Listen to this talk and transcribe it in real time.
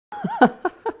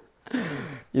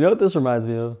You know what this reminds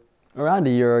me of? Around a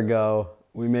year ago,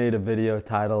 we made a video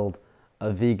titled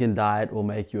 "A Vegan Diet Will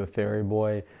Make You a Fairy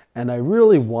Boy," and I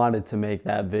really wanted to make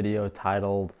that video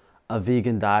titled "A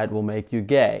Vegan Diet Will Make You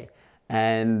Gay."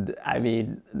 And I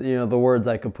mean, the words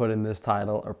I could put in this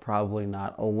title are probably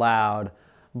not allowed,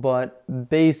 but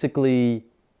basically,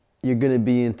 you're gonna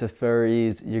be into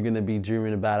furries, you're gonna be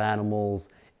dreaming about animals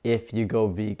if you go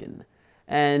vegan.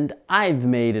 And I've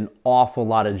made an awful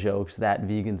lot of jokes that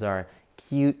vegans are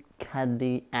cute,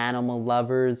 cuddly animal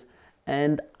lovers.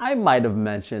 And I might have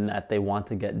mentioned that they want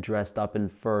to get dressed up in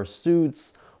fur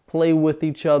suits, play with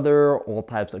each other, all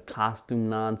types of costume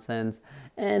nonsense.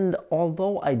 And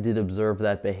although I did observe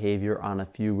that behavior on a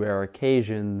few rare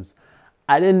occasions,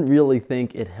 I didn't really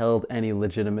think it held any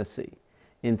legitimacy.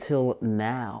 Until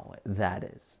now, that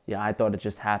is. Yeah, I thought it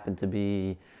just happened to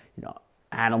be,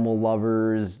 animal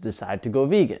lovers decide to go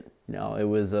vegan. It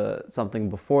was something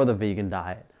before the vegan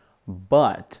diet.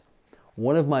 But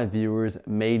one of my viewers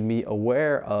made me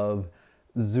aware of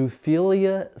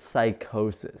zoophilia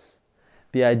psychosis.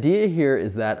 The idea here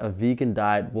is that a vegan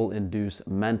diet will induce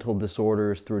mental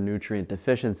disorders through nutrient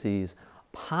deficiencies,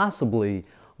 possibly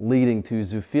leading to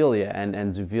zoophilia. And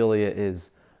zoophilia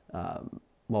is,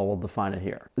 well, we'll define it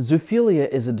here. Zoophilia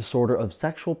is a disorder of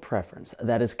sexual preference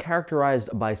that is characterized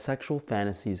by sexual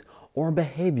fantasies or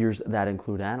behaviors that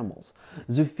include animals.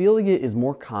 Zoophilia is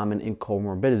more common in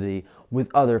comorbidity with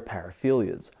other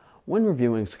paraphilias. When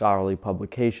reviewing scholarly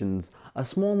publications, a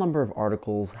small number of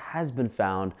articles has been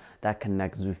found that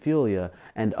connect zoophilia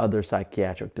and other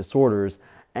psychiatric disorders,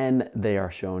 and they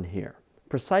are shown here.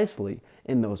 Precisely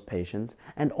in those patients,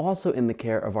 and also in the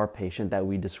care of our patient that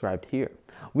we described here.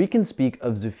 We can speak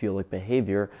of zoophilic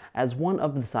behavior as one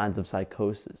of the signs of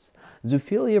psychosis.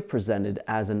 Zoophilia presented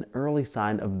as an early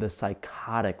sign of the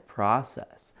psychotic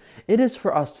process. It is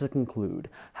for us to conclude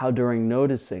how during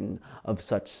noticing of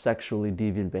such sexually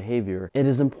deviant behavior, it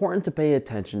is important to pay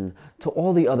attention to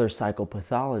all the other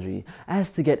psychopathology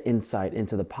as to get insight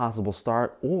into the possible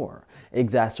start or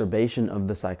exacerbation of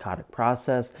the psychotic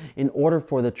process in order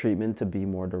for the treatment to be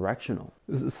more directional.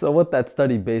 So what that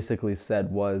study basically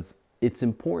said was, it's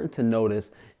important to notice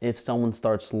if someone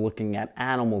starts looking at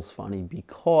animals funny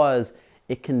because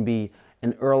it can be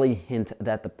an early hint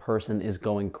that the person is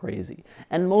going crazy.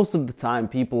 And most of the time,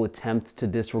 people attempt to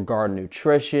disregard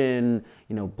nutrition,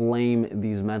 blame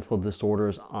these mental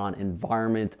disorders on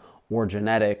environment or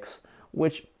genetics,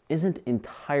 which isn't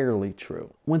entirely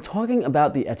true. When talking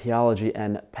about the etiology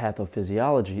and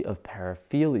pathophysiology of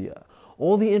paraphilia,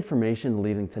 all the information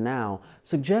leading to now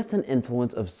suggests an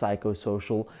influence of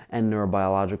psychosocial and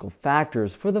neurobiological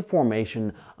factors for the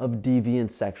formation of deviant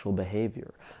sexual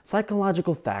behavior.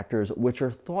 Psychological factors which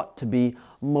are thought to be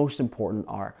most important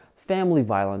are family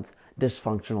violence,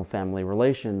 dysfunctional family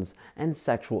relations, and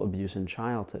sexual abuse in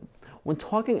childhood. When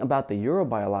talking about the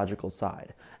neurobiological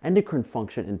side, endocrine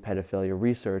function in pedophilia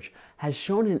research has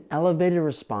shown an elevated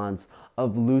response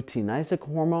of luteinizing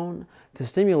hormone to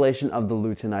stimulation of the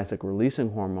luteinizing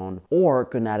releasing hormone or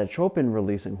gonadotropin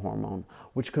releasing hormone,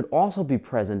 which could also be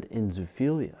present in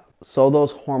zoophilia. So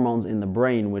those hormones in the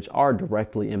brain which are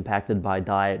directly impacted by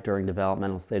diet during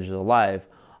developmental stages of life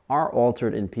are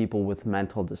altered in people with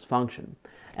mental dysfunction.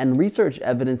 And research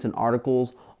evidence in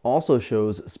articles also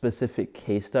shows specific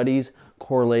case studies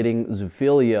correlating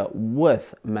zoophilia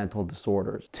with mental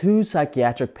disorders. Two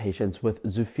psychiatric patients with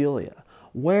zoophilia,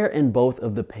 where in both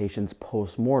of the patients'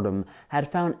 post-mortem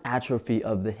had found atrophy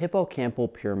of the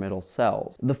hippocampal pyramidal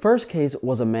cells. The first case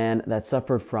was a man that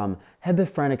suffered from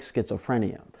hebephrenic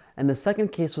schizophrenia, and the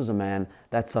second case was a man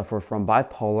that suffered from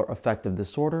bipolar affective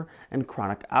disorder and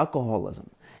chronic alcoholism.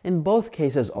 In both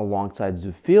cases alongside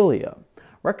zoophilia,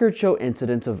 records show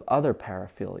incidents of other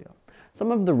paraphilia.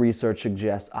 Some of the research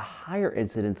suggests a higher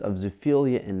incidence of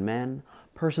zoophilia in men,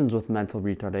 persons with mental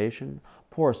retardation,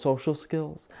 poor social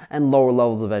skills, and lower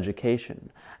levels of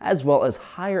education, as well as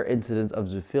higher incidence of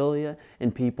zoophilia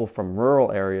in people from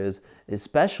rural areas,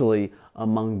 especially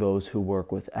among those who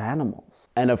work with animals.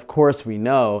 And of course we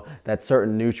know that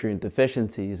certain nutrient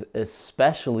deficiencies,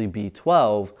 especially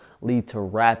B12, lead to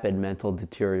rapid mental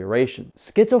deterioration.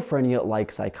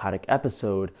 Schizophrenia-like psychotic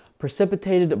episode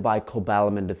precipitated by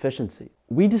cobalamin deficiency.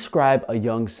 We describe a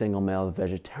young single male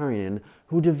vegetarian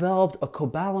who developed a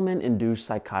cobalamin-induced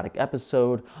psychotic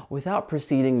episode without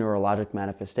preceding neurologic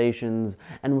manifestations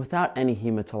and without any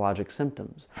hematologic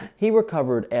symptoms. He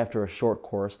recovered after a short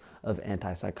course of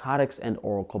antipsychotics and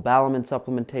oral cobalamin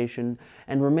supplementation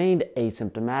and remained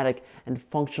asymptomatic and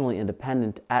functionally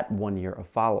independent at 1 year of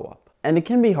follow-up. And it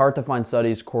can be hard to find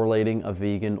studies correlating a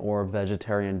vegan or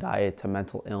vegetarian diet to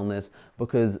mental illness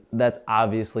because that's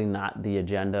obviously not the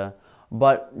agenda.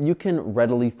 but you can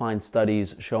readily find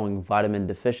studies showing vitamin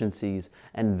deficiencies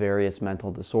and various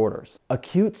mental disorders.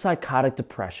 Acute psychotic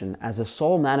depression as a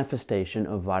sole manifestation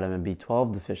of vitamin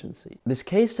B12 deficiency. This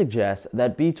case suggests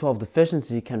that B12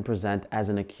 deficiency can present as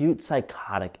an acute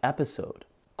psychotic episode.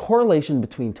 Correlation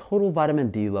between total vitamin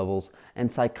D levels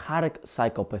and psychotic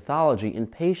psychopathology in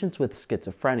patients with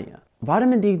schizophrenia.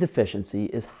 Vitamin D deficiency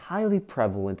is highly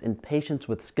prevalent in patients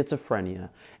with schizophrenia,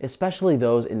 especially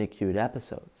those in acute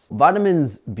episodes.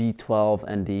 Vitamins B12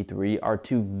 and D3 are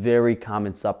two very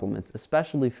common supplements,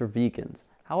 especially for vegans.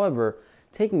 However,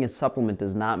 taking a supplement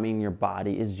does not mean your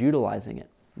body is utilizing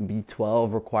it.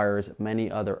 B12 requires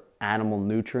many other animal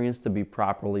nutrients to be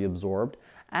properly absorbed,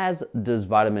 as does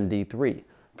vitamin D3,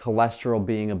 cholesterol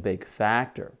being a big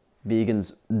factor.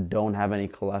 Vegans don't have any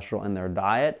cholesterol in their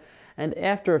diet, and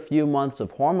after a few months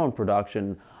of hormone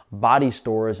production, body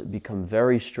stores become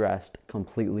very stressed,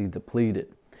 completely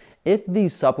depleted. If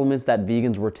these supplements that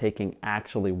vegans were taking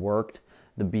actually worked,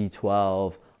 the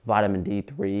B12, vitamin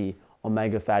D3,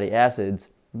 omega fatty acids,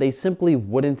 they simply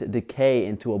wouldn't decay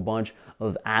into a bunch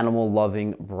of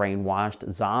animal-loving, brainwashed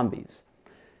zombies.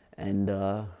 And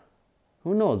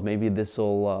who knows, maybe this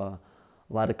will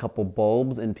light a couple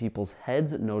bulbs in people's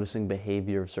heads noticing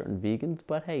behavior of certain vegans,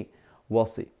 but hey, we'll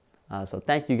see. So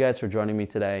thank you guys for joining me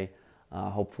today.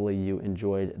 Hopefully you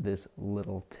enjoyed this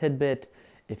little tidbit.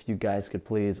 If you guys could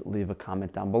please leave a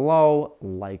comment down below,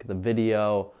 like the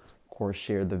video, of course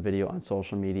share the video on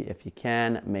social media if you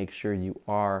can. Make sure you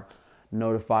are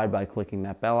notified by clicking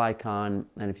that bell icon.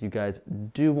 And if you guys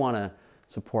do want to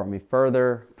support me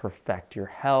further, perfect your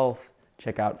health,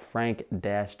 check out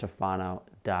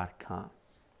frank-tufano.com.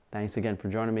 Thanks again for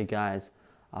joining me, guys.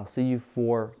 I'll see you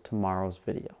for tomorrow's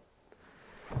video.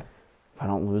 If I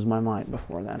don't lose my mind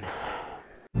before then.